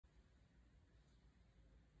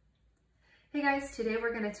Hey guys, today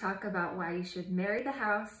we're going to talk about why you should marry the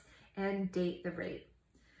house and date the rate.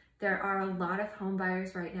 There are a lot of home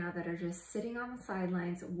buyers right now that are just sitting on the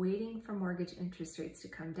sidelines waiting for mortgage interest rates to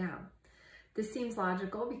come down. This seems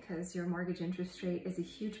logical because your mortgage interest rate is a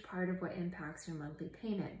huge part of what impacts your monthly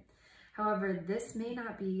payment. However, this may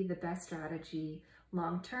not be the best strategy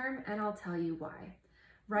long term, and I'll tell you why.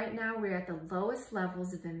 Right now, we're at the lowest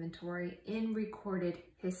levels of inventory in recorded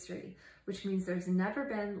history, which means there's never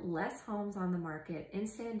been less homes on the market in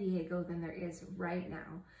San Diego than there is right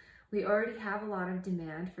now. We already have a lot of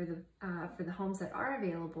demand for the homes that are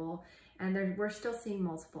available, and we're still seeing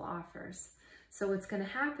multiple offers. So what's going to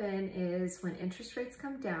happen is when interest rates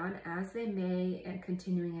come down, as they may, and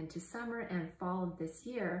continuing into summer and fall of this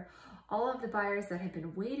year, all of the buyers that have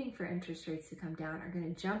been waiting for interest rates to come down are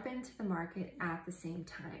going to jump into the market at the same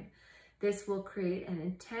time. This will create an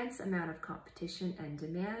intense amount of competition and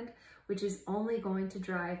demand, which is only going to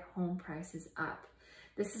drive home prices up.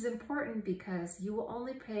 This is important because you will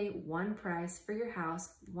only pay one price for your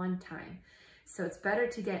house one time. So it's better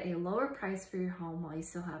to get a lower price for your home while you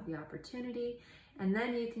still have the opportunity, and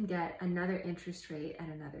then you can get another interest rate at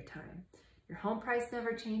another time. Your home price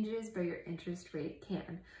never changes, but your interest rate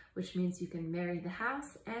can, which means you can marry the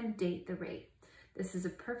house and date the rate. This is a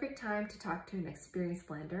perfect time to talk to an experienced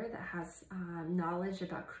lender that has knowledge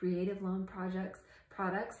about creative loan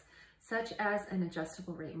products, such as an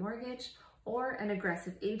adjustable rate mortgage, or an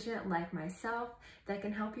aggressive agent like myself that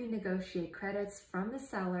can help you negotiate credits from the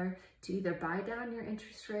seller to either buy down your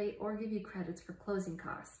interest rate or give you credits for closing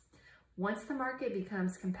costs. Once the market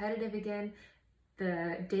becomes competitive again,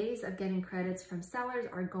 the days of getting credits from sellers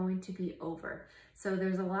are going to be over. So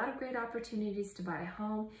there's a lot of great opportunities to buy a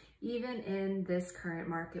home, even in this current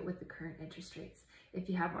market with the current interest rates. If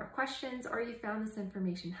you have more questions or you found this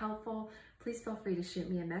information helpful, please feel free to shoot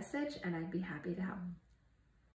me a message and I'd be happy to help.